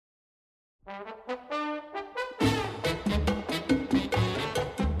Hey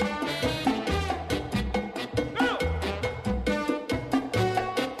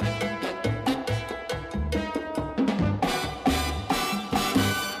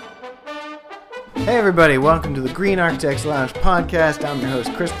everybody, welcome to the Green Architects Lounge podcast. I'm your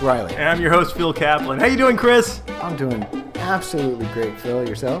host, Chris Briley. And I'm your host, Phil Kaplan. How you doing, Chris? I'm doing absolutely great, Phil.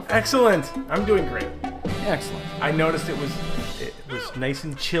 Yourself? Excellent. I'm doing great. Excellent. I noticed it was nice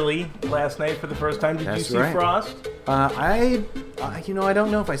and chilly last night for the first time. Did you see frost? I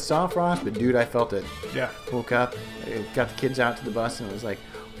don't know if I saw frost, but dude, I felt it. Yeah. Woke up, got the kids out to the bus, and it was like,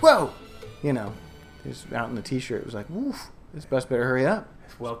 whoa! Just out in the t-shirt, it was like, woof, this bus better hurry up.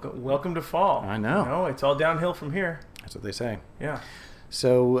 Welcome to fall. I know. No, it's all downhill from here. That's what they say. Yeah.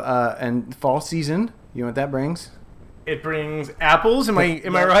 So, and fall season, you know what that brings? It brings apples. Am I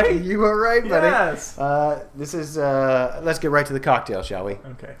right? You are right, buddy. Yes. This is, let's get right to the cocktail, shall we?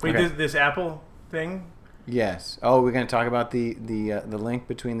 Okay. Wait, this apple thing? Yes. Oh, we're going to talk about the link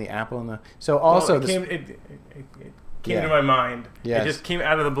between the apple and the... So also... Well, it came to my mind. Yes. It just came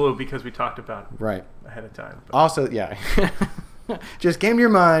out of the blue because we talked about it right ahead of time. But. Also, yeah. Just came to your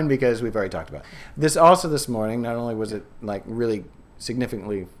mind because we've already talked about it. This morning, not only was it like really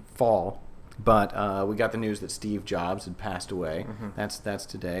significantly fall, but we got the news that Steve Jobs had passed away. Mm-hmm. That's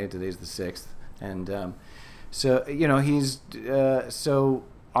today. Today's the 6th. And so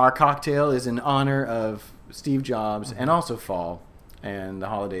our cocktail is in honor of Steve Jobs, mm-hmm. and also fall and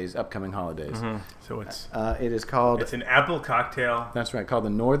the upcoming holidays. Mm-hmm. So it is called... It's an apple cocktail. That's right, called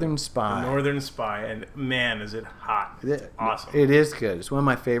the Northern Spy. The Northern Spy, and man, is it hot. It's awesome. It is good. It's one of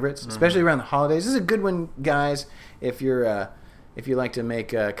my favorites, mm-hmm. especially around the holidays. This is a good one, guys, if you like to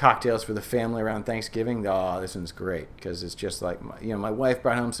make cocktails for the family around Thanksgiving. Oh, this one's great, because it's just like, my wife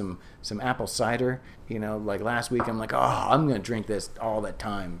brought home some apple cider, like last week. I'm like, I'm going to drink this all the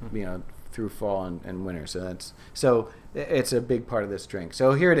time, mm-hmm. Through fall and winter. So it's a big part of this drink.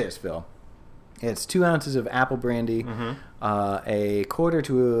 So here it is, Phil. It's 2 ounces of apple brandy, mm-hmm. A quarter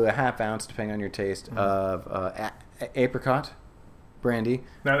to a half ounce, depending on your taste, mm-hmm. of apricot brandy.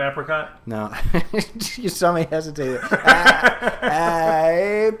 Not apricot? No. You saw me hesitate.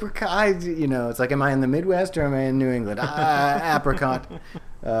 Apricot. It's like, am I in the Midwest or am I in New England? Apricot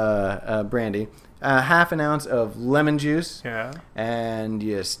brandy. Half an ounce of lemon juice. Yeah. And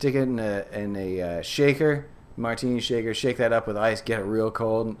you stick it in a shaker, martini shaker. Shake that up with ice. Get it real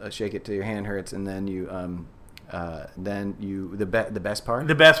cold. Shake it till your hand hurts, and then the best part.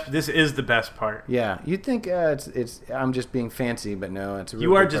 This is the best part. Yeah. You'd think it's I'm just being fancy, but no, it's a real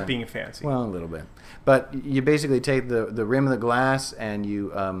You are good just part. Being fancy. Well, a little bit. But you basically take the rim of the glass and you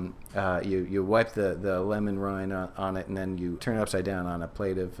wipe the lemon rind on it, and then you turn it upside down on a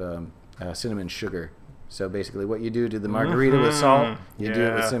plate of cinnamon sugar. So basically what you do to the margarita with salt, you do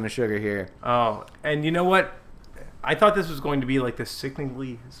it with cinnamon sugar here. Oh, and you know what? I thought this was going to be like this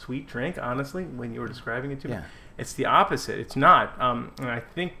sickeningly sweet drink, honestly, when you were describing it to me. It's the opposite. It's not. And I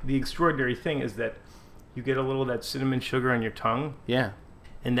think the extraordinary thing is that you get a little of that cinnamon sugar on your tongue. Yeah.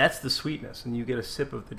 And that's the sweetness. And you get a sip of the